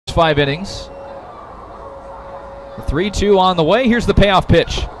5 innings. The 3-2 on the way. Here's the payoff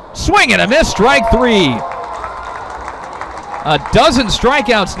pitch. Swing and a miss, strike 3. A dozen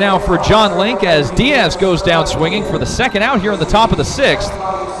strikeouts now for Jon Link as Diaz goes down swinging for the second out here in the top of the 6th.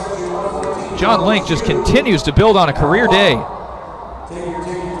 Jon Link just continues to build on a career day.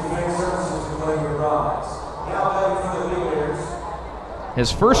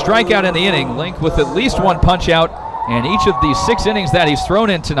 His first strikeout in the inning, Link with at least 1 punch out, and each of these 6 innings that he's thrown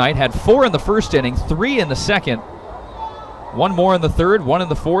in tonight had 4 in the first inning, 3 in the second, 1 more in the third, 1 in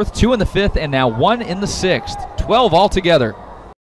the fourth, 2 in the fifth, and now 1 in the 6th. 12 altogether.